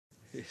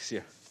Yes,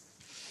 yeah.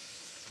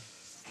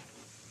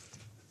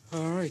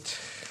 All right.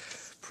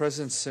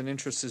 Presence and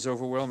interest is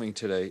overwhelming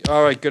today.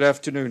 All right, good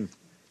afternoon.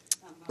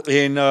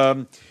 In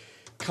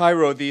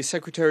Cairo, the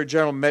Secretary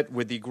General met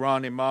with the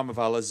Grand Imam of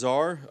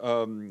Al-Azhar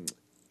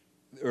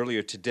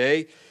earlier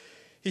today.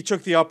 He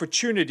took the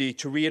opportunity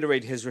to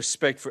reiterate his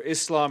respect for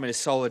Islam and his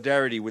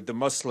solidarity with the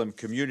Muslim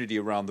community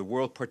around the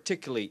world,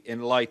 particularly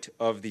in light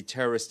of the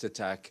terrorist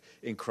attack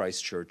in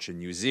Christchurch in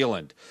New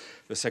Zealand.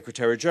 The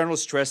Secretary General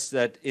stressed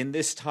that in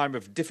this time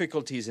of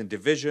difficulties and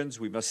divisions,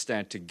 we must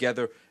stand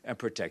together and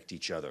protect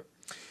each other.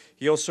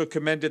 He also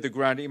commended the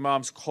Grand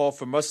Imam's call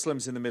for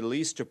Muslims in the Middle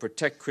East to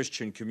protect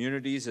Christian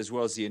communities, as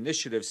well as the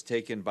initiatives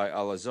taken by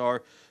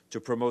Al-Azhar to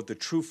promote the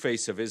true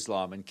face of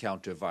Islam and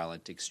counter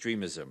violent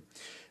extremism.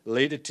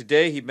 Later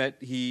today,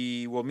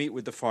 he will meet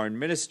with the Foreign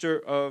Minister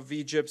of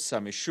Egypt,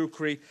 Sami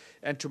Shukri,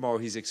 and tomorrow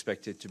he's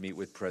expected to meet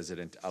with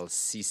President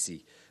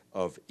al-Sisi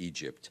of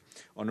Egypt.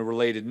 On a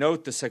related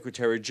note, the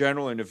Secretary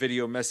General, in a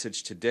video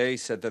message today,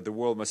 said that the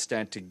world must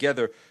stand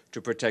together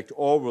to protect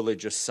all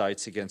religious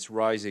sites against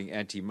rising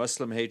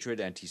anti-Muslim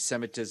hatred,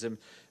 anti-Semitism,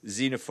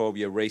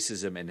 xenophobia,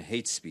 racism, and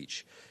hate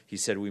speech. He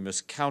said we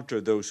must counter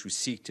those who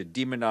seek to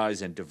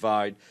demonize and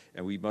divide,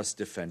 and we must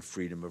defend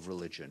freedom of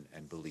religion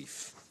and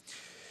belief.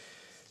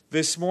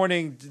 This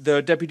morning,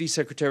 the Deputy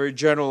Secretary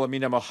General,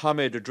 Ahmed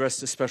Mohamed,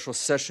 addressed a special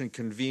session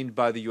convened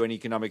by the UN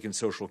Economic and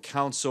Social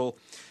Council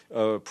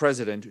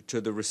President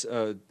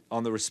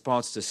on the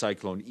response to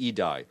Cyclone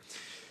Idai.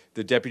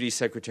 The Deputy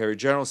Secretary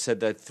General said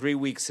that 3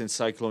 weeks since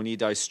Cyclone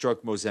Idai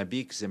struck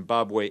Mozambique,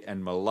 Zimbabwe,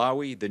 and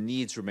Malawi, the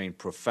needs remain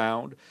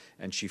profound,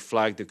 and she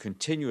flagged the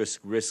continuous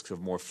risks of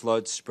more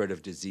floods, spread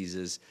of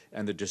diseases,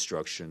 and the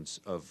destructions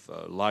of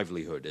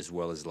livelihood, as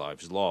well as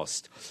lives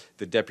lost.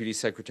 The Deputy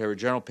Secretary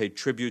General paid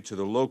tribute to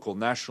the local,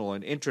 national,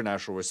 and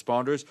international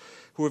responders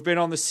who have been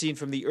on the scene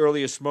from the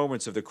earliest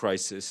moments of the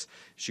crisis.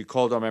 She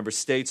called on member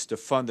states to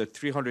fund the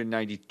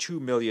 $392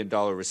 million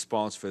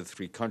response for the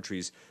three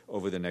countries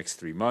over the next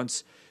 3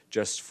 months.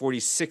 Just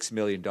 $46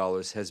 million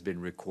has been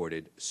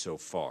recorded so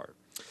far.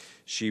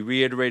 She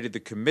reiterated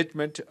the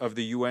commitment of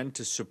the UN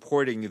to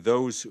supporting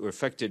those who are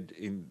affected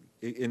in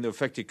the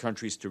affected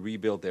countries to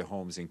rebuild their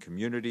homes and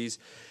communities.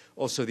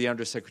 Also, the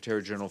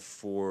Undersecretary General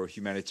for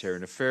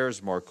Humanitarian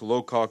Affairs, Mark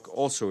Lowcock,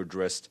 also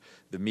addressed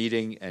the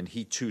meeting, and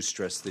he too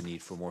stressed the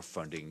need for more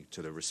funding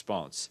to the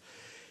response.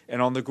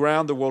 And on the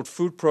ground, the World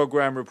Food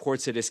Programme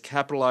reports it is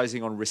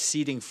capitalizing on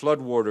receding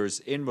floodwaters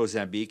in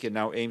Mozambique and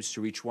now aims to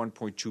reach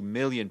 1.2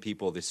 million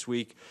people this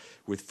week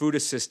with food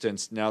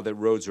assistance now that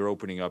roads are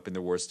opening up in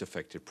the worst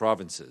affected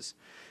provinces.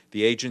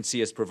 The agency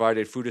has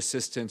provided food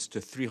assistance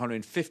to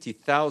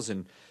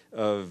 350,000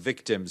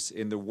 victims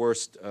in the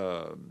worst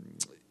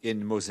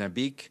in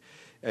Mozambique.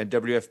 And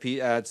WFP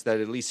adds that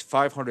at least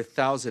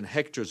 500,000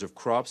 hectares of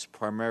crops,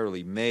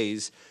 primarily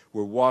maize,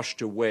 were washed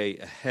away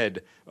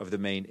ahead of the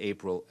May,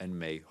 April, and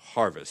May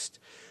harvest.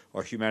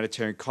 Our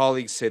humanitarian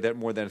colleagues say that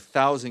more than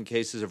 1,000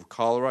 cases of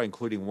cholera,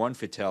 including one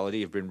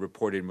fatality, have been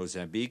reported in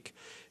Mozambique,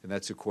 and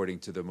that's according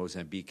to the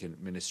Mozambican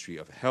Ministry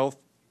of Health.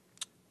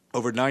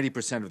 Over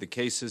 90% of the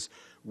cases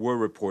were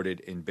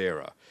reported in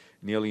Beira.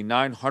 Nearly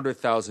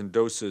 900,000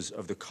 doses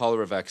of the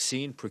cholera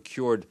vaccine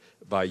procured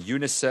by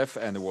UNICEF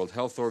and the World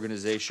Health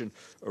Organization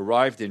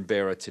arrived in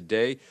Beira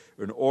today.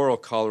 An oral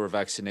cholera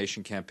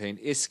vaccination campaign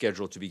is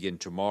scheduled to begin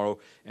tomorrow,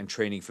 and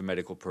training for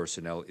medical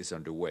personnel is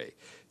underway.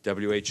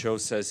 WHO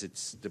says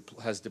it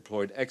has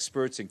deployed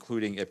experts,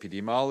 including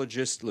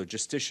epidemiologists,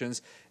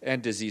 logisticians,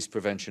 and disease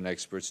prevention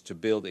experts, to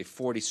build a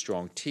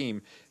 40-strong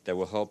team that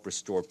will help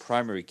restore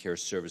primary care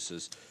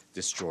services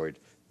destroyed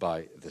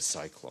by the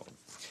cyclone.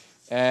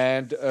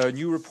 And a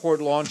new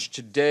report launched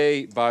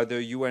today by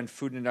the UN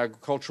Food and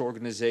Agriculture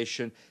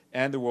Organization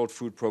and the World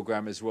Food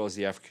Programme, as well as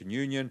the African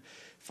Union,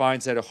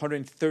 finds that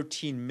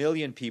 113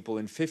 million people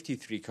in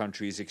 53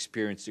 countries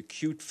experienced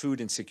acute food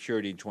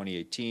insecurity in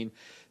 2018.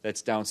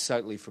 That's down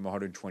slightly from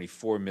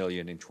 124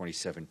 million in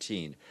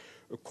 2017.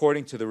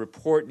 According to the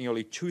report,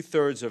 nearly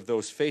two-thirds of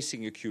those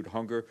facing acute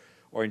hunger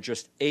are in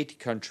just 8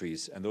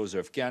 countries, and those are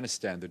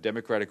Afghanistan, the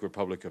Democratic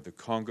Republic of the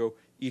Congo,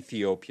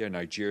 Ethiopia,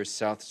 Nigeria,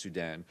 South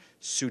Sudan,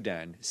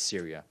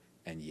 Syria,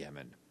 and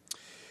Yemen.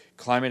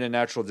 Climate and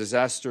natural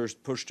disasters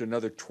pushed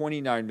another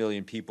 29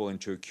 million people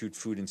into acute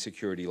food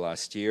insecurity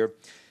last year.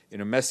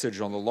 In a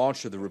message on the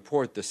launch of the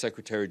report, the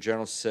Secretary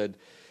General said,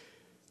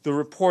 "The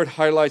report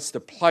highlights the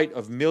plight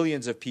of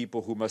millions of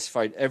people who must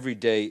fight every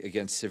day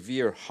against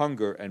severe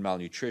hunger and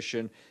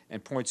malnutrition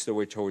and points the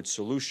way towards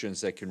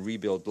solutions that can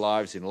rebuild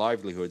lives and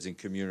livelihoods in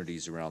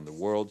communities around the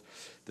world."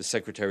 The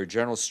Secretary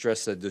General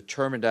stressed that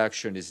determined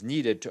action is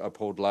needed to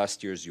uphold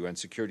last year's UN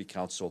Security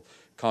Council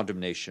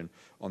condemnation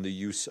on the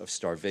use of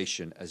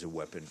starvation as a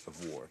weapon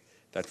of war.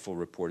 That full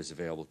report is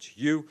available to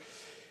you.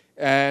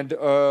 And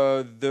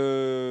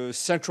the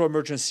Central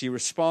Emergency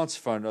Response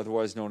Fund,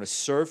 otherwise known as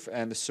CERF,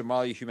 and the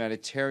Somalia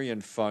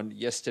Humanitarian Fund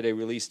yesterday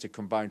released a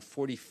combined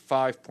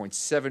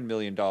 $45.7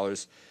 million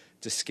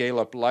to scale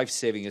up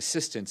life-saving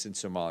assistance in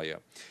Somalia.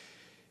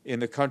 In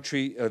the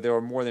country, there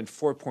are more than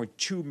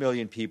 4.2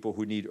 million people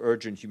who need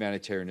urgent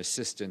humanitarian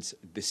assistance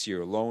this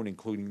year alone,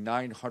 including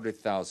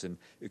 900,000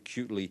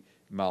 acutely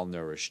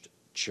malnourished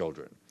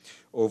children.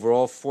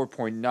 Overall,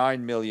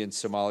 4.9 million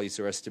Somalis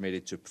are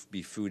estimated to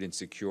be food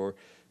insecure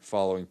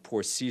following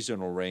poor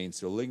seasonal rains,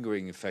 the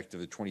lingering effect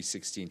of the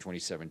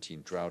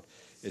 2016-2017 drought,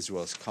 as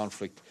well as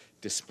conflict,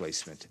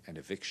 displacement, and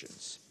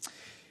evictions.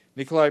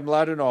 Nikolai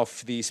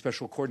Mladenov, the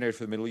Special Coordinator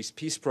for the Middle East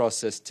Peace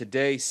Process,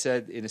 today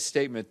said in a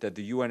statement that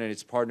the UN and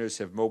its partners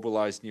have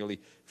mobilized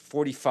nearly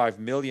 $45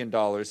 million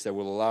that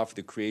will allow for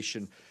the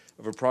creation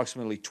of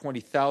approximately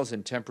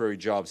 20,000 temporary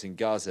jobs in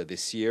Gaza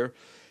this year.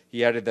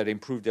 He added that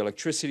improved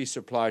electricity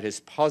supply has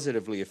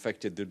positively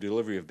affected the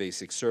delivery of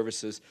basic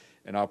services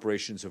and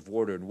operations of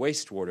water and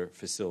wastewater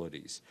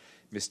facilities.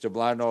 Mr.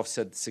 Mladenov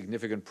said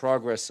significant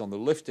progress on the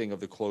lifting of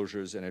the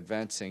closures and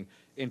advancing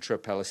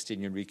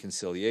intra-Palestinian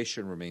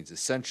reconciliation remains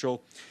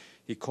essential.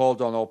 He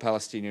called on all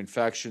Palestinian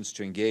factions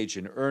to engage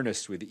in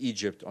earnest with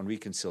Egypt on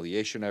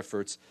reconciliation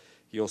efforts.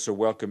 He also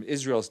welcomed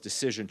Israel's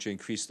decision to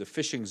increase the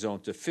fishing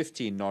zone to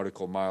 15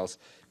 nautical miles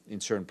in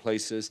certain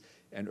places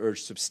and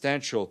urged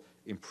substantial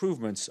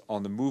improvements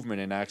on the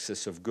movement and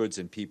access of goods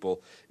and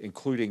people,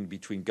 including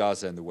between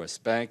Gaza and the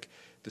West Bank.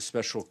 The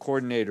Special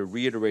Coordinator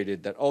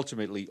reiterated that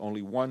ultimately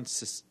only one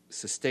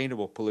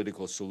sustainable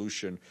political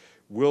solution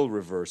will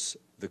reverse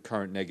the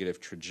current negative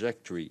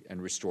trajectory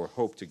and restore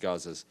hope to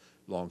Gaza's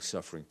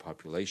long-suffering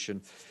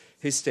population.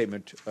 His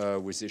statement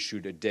was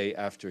issued a day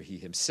after he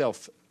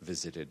himself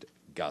visited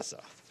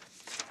Gaza.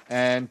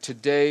 And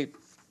today,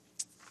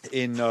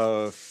 in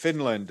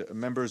Finland,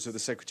 members of the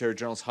Secretary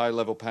General's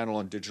high-level panel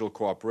on digital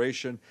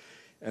cooperation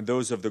and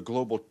those of the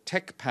Global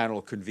Tech Panel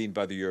convened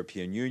by the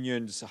European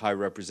Union's High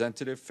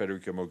Representative,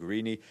 Federica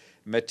Mogherini,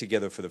 met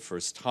together for the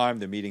first time.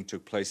 The meeting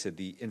took place at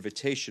the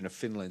invitation of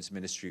Finland's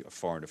Ministry of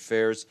Foreign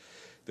Affairs.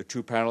 The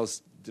two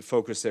panels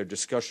focused their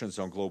discussions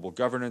on global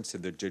governance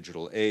in the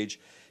digital age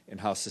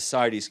and how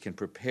societies can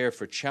prepare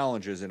for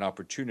challenges and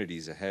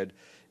opportunities ahead,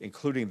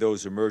 including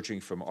those emerging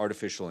from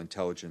artificial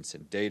intelligence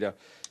and data.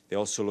 They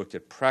also looked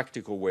at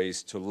practical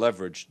ways to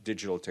leverage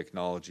digital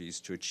technologies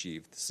to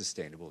achieve the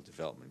Sustainable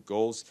Development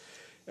Goals.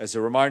 As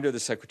a reminder, the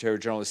Secretary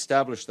General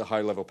established the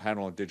high-level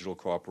panel on digital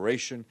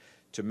cooperation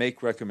to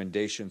make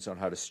recommendations on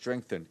how to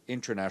strengthen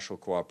international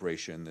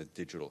cooperation in the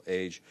digital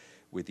age,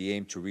 with the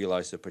aim to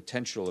realize the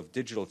potential of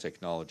digital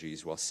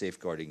technologies while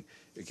safeguarding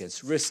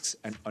against risks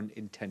and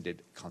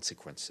unintended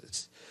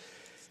consequences.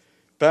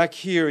 Back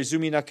here,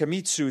 Izumi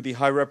Nakamitsu, the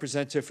High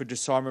Representative for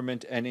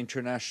Disarmament and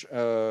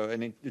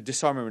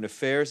Disarmament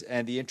Affairs,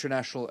 and the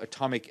International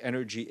Atomic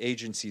Energy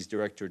Agency's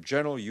Director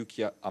General,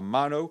 Yukiya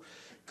Amano,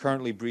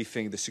 currently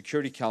briefing the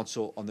Security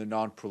Council on the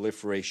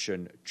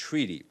Non-Proliferation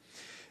Treaty.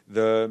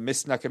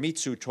 Ms.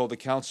 Nakamitsu told the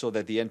Council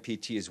that the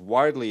NPT is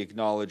widely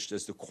acknowledged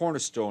as the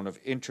cornerstone of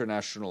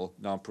international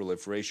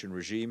non-proliferation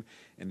regime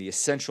and the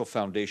essential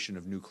foundation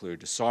of nuclear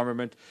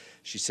disarmament.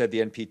 She said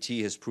the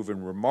NPT has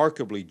proven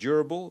remarkably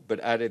durable, but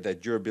added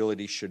that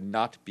durability should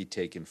not be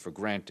taken for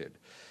granted.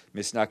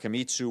 Ms.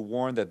 Nakamitsu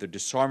warned that the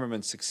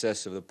disarmament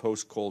success of the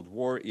post-Cold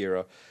War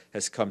era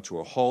has come to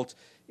a halt.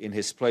 In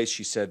his place,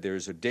 she said there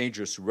is a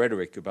dangerous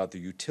rhetoric about the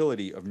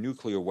utility of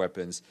nuclear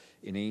weapons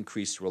in an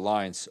increased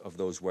reliance of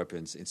those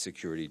weapons in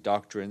security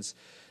doctrines.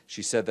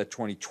 She said that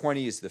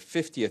 2020 is the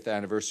 50th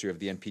anniversary of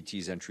the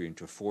NPT's entry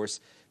into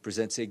force,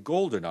 presents a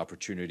golden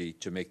opportunity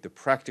to make the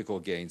practical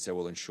gains that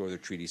will ensure the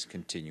treaty's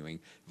continuing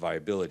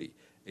viability.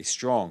 A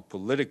strong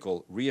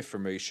political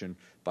reaffirmation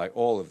by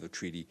all of the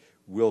treaty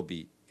will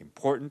be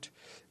important.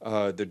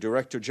 The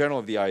Director General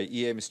of the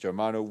IAEA, Mr.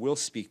 Amano, will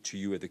speak to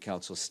you at the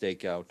Council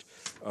stakeout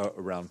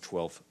around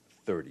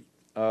 12:30.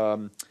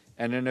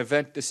 And an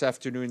event this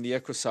afternoon in the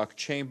ECOSOC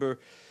chamber,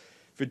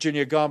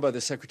 Virginia Gamba,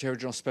 the Secretary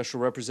General's Special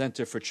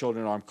Representative for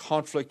Children in Armed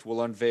Conflict,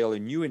 will unveil a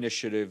new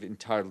initiative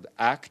entitled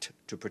ACT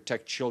to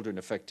protect children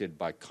affected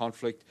by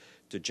conflict,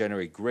 to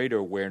generate greater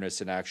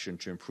awareness and action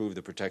to improve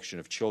the protection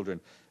of children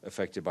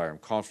affected by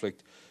armed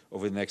conflict.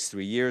 Over the next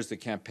 3 years, the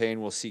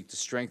campaign will seek to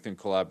strengthen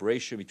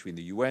collaboration between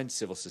the UN,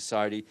 civil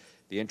society,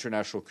 the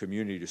international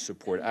community to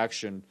support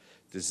action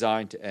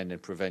designed to end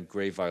and prevent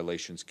grave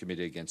violations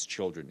committed against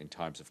children in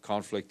times of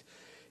conflict.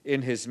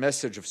 In his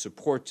message of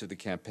support to the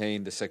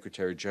campaign, the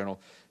Secretary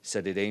General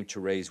said it aimed to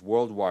raise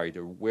worldwide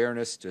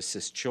awareness to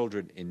assist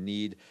children in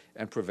need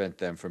and prevent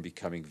them from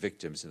becoming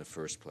victims in the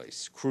first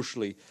place.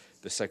 Crucially,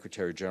 the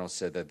Secretary General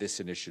said that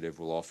this initiative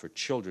will offer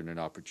children an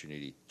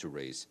opportunity to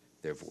raise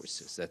their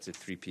voices. That's at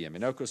 3 p.m.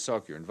 in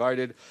ECOSOC. You're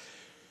invited.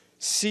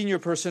 Senior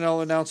personnel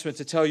announcement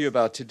to tell you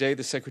about today.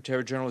 The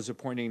Secretary General is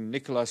appointing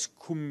Nicholas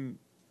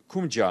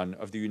Kumjan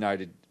of the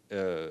United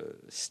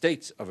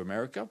States of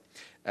America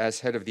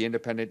as head of the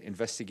Independent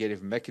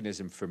Investigative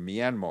Mechanism for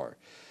Myanmar.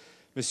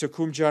 Mr.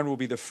 Kumjan will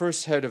be the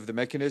first head of the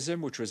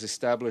mechanism, which was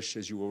established,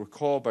 as you will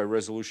recall, by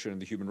resolution in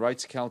the Human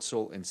Rights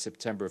Council in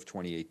September of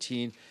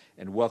 2018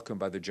 and welcomed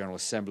by the General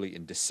Assembly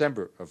in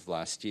December of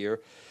last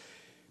year.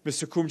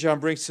 Mr. Kumjan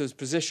brings to his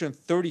position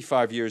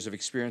 35 years of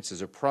experience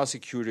as a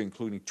prosecutor,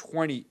 including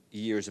 20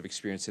 years of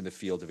experience in the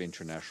field of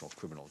international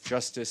criminal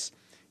justice.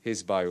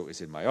 His bio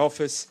is in my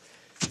office.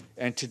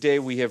 And today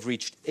we have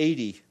reached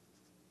 80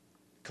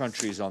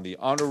 countries on the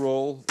honor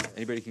roll.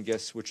 Anybody can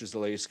guess which is the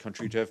latest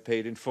country to have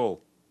paid in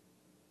full?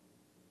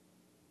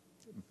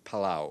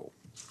 Palau.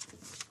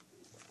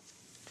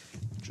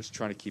 Just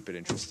trying to keep it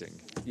interesting.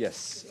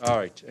 Yes. All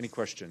right. Any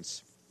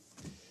questions?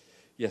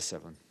 Yes,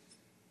 Evelyn.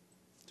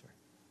 Sorry.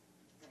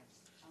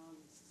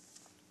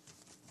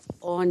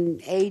 On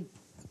aid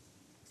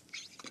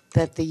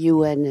that the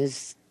UN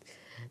is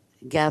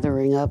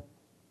gathering up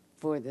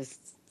for this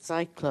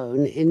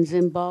cyclone in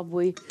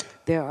Zimbabwe,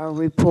 there are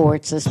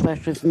reports,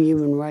 especially from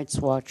Human Rights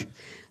Watch,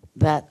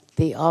 that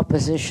the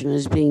opposition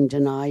is being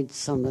denied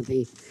some of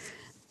the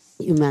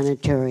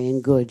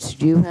humanitarian goods.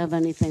 Do you have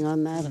anything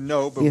on that?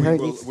 No, but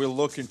we'll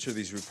look into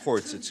these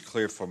reports. It's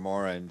clear from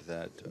our end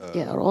that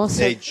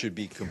aid should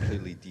be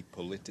completely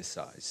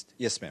depoliticized.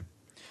 Yes, ma'am.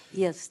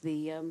 Yes,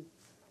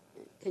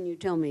 can you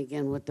tell me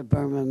again what the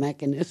Burma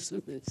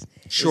mechanism is?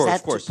 Sure, is that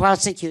of course. To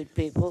prosecute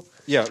people?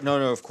 Yeah, no,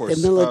 of course.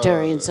 The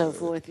military and so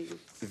forth?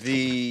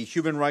 The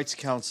Human Rights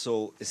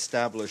Council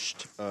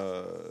established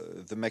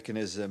the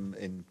mechanism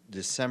in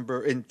September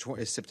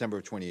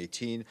of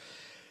 2018.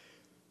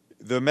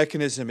 The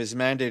mechanism is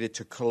mandated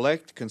to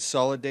collect,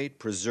 consolidate,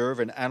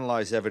 preserve, and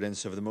analyze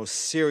evidence of the most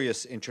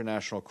serious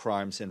international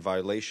crimes and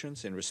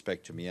violations in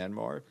respect to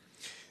Myanmar.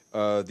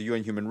 The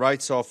UN Human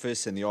Rights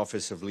Office and the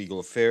Office of Legal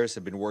Affairs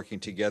have been working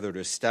together to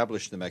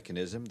establish the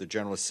mechanism. The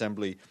General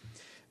Assembly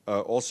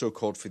also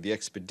called for the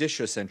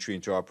expeditious entry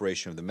into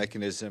operation of the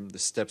mechanism, the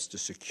steps to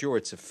secure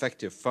its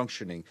effective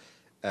functioning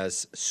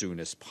as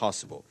soon as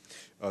possible.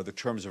 The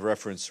terms of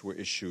reference were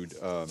issued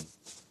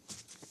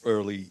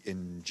early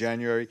in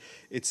January.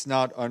 It's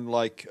not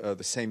unlike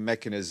the same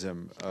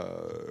mechanism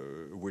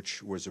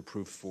which was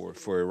approved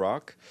for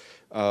Iraq.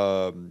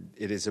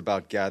 It is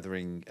about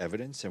gathering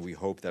evidence, and we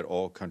hope that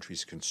all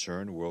countries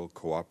concerned will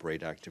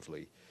cooperate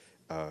actively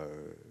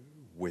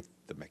with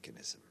the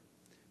mechanism.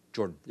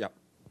 Jordan, yeah.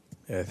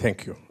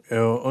 Thank you.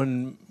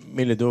 On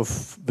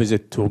Miladov's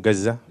visit to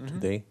Gaza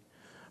today,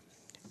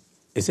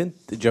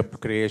 isn't job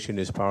creation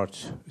is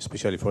part,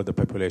 especially for the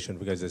population,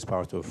 because it's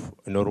part of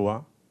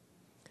UNRWA?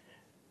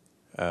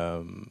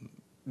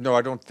 No,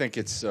 I don't think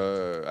it's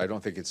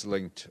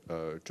linked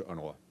to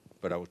UNRWA,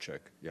 but I will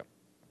check. Yeah.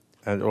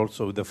 And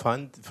also the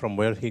fund, from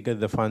where he got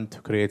the fund to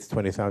create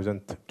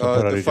 20,000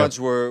 the funds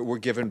were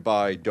given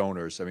by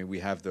donors. I mean, we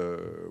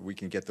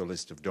can get the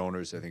list of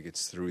donors. I think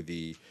it's through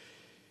the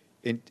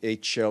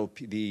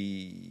HLP,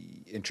 the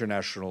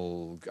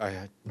international.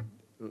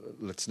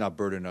 Let's not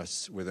burden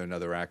us with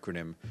another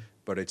acronym,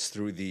 but it's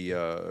through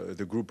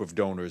the group of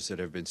donors that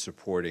have been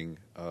supporting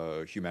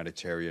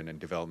humanitarian and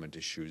development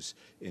issues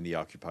in the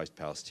occupied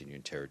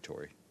Palestinian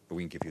territory. But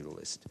we can give you the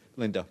list.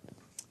 Linda.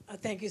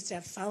 Thank you,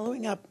 Steph.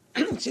 Following up,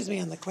 excuse me,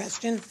 on the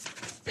question,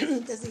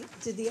 did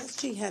the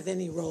SG have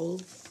any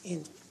role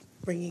in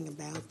bringing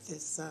about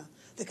this,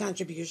 the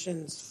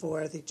contributions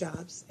for the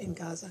jobs in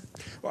Gaza?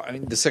 Well, I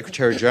mean, the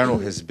Secretary General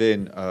has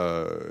been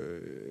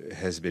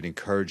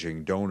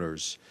encouraging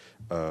donors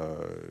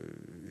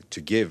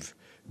to give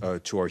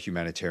to our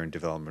humanitarian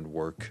development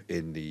work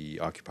in the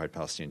occupied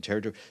Palestinian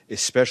territory,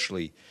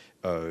 especially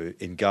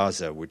in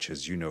Gaza, which,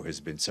 as you know, has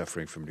been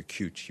suffering from an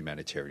acute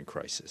humanitarian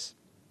crisis.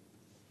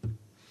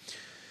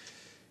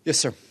 Yes,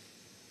 sir.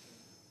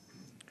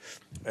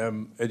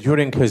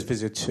 During his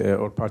visit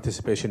or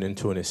participation in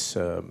Tunis,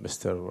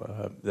 Mr.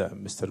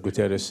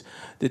 Guterres,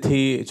 did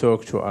he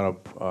talk to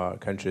Arab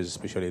countries,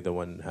 especially the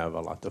one have a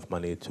lot of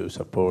money to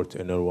support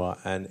UNRWA?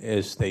 And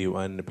is the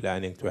UN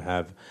planning to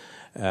have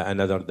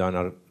another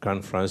donor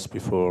conference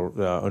before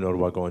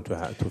UNRWA going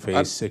to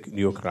face a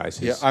new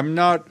crisis? Yeah, I'm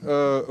not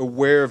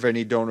aware of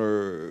any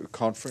donor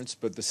conference,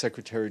 but the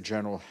Secretary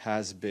General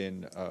has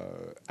been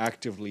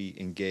actively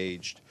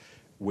engaged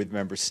with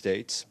member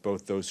states,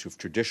 both those who've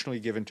traditionally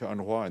given to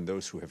UNRWA and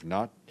those who have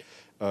not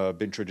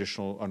been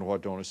traditional UNRWA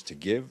donors, to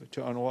give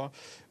to UNRWA.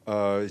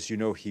 As you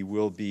know, he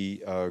will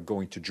be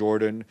going to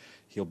Jordan.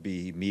 He'll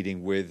be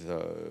meeting with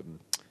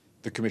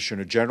the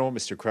Commissioner General,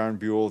 Mr.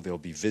 Crownbuell. They'll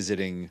be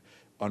visiting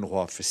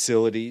UNRWA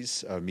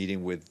facilities,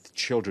 meeting with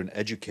children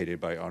educated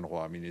by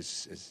UNRWA. I mean,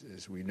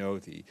 as we know,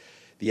 the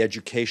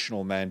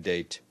educational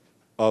mandate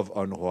of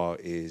UNRWA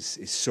is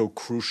so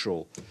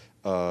crucial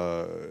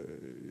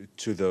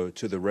to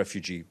the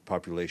refugee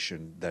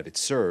population that it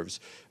serves,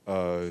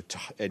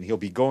 and he'll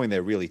be going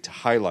there really to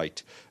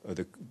highlight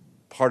the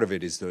part of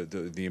it is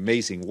the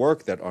amazing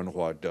work that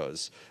UNRWA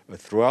does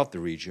throughout the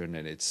region,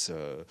 and its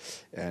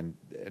and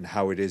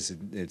how it is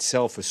in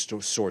itself a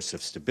source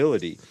of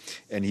stability.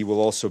 And he will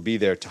also be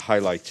there to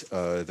highlight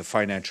the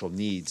financial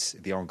needs,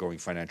 the ongoing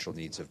financial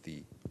needs of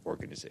the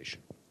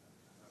organization.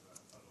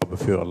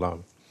 If you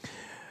allow,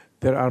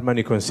 there are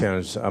many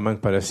concerns among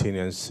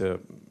Palestinians.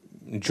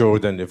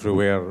 Jordan,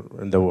 everywhere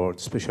in the world,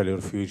 especially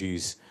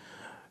refugees,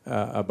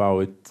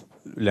 about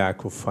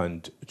lack of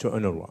fund to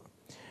UNRWA.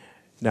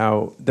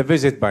 Now, the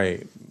visit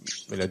by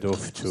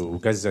Miladov to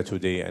Gaza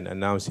today and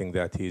announcing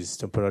that he's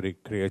temporarily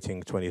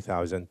creating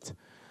 20,000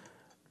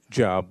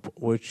 job,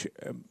 which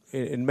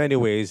in many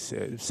ways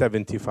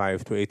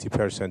 75 to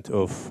 80%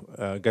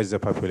 of Gaza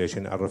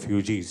population are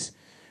refugees.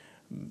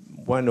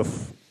 One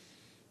of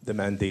the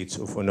mandates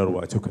of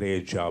UNRWA to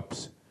create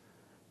jobs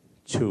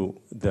to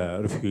the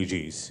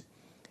refugees.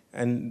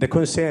 And the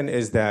concern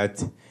is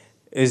that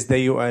is the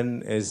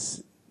UN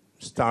is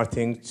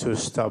starting to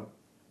stop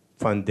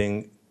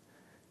funding.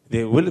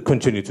 They will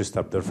continue to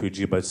stop the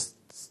refugee, but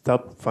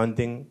stop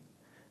funding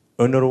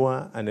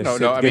UNRWA and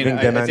giving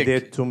the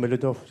mandate to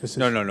Milidov?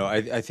 No.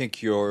 I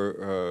think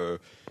you're,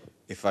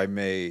 if I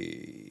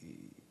may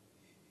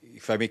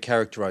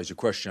characterize your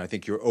question, I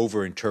think you're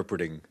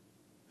over-interpreting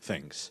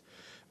things.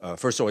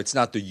 First of all, it's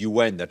not the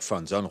UN that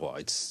funds UNRWA.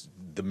 It's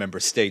the member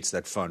states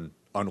that fund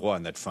UNRWA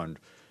and that fund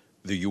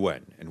the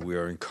UN. And we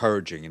are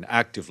encouraging and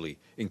actively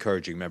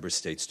encouraging member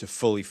states to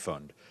fully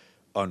fund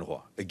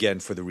UNRWA. Again,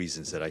 for the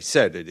reasons that I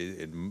said,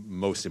 it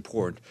most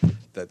important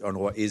that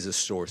UNRWA is a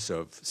source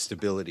of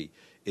stability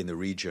in the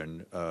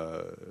region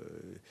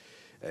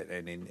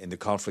and in the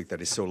conflict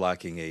that is so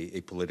lacking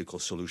a political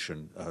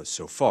solution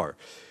so far.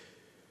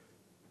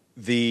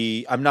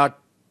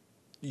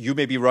 You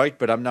may be right,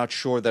 but I'm not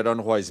sure that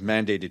UNRWA is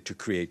mandated to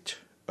create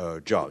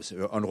jobs.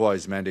 UNRWA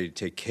is mandated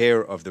to take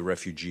care of the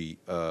refugee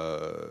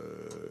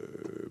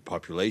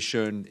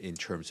population in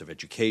terms of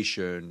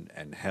education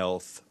and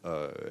health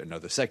and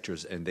other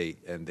sectors, and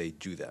they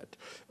do that.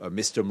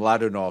 Mr.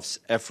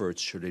 Mladenov's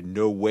efforts should in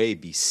no way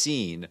be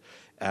seen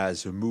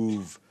as a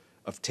move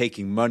of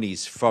taking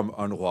monies from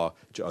UNRWA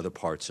to other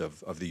parts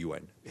of the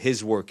UN.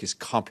 His work is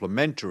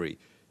complementary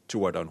to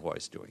what UNRWA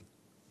is doing.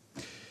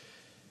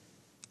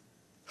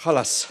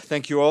 Halas,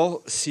 thank you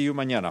all. See you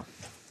mañana.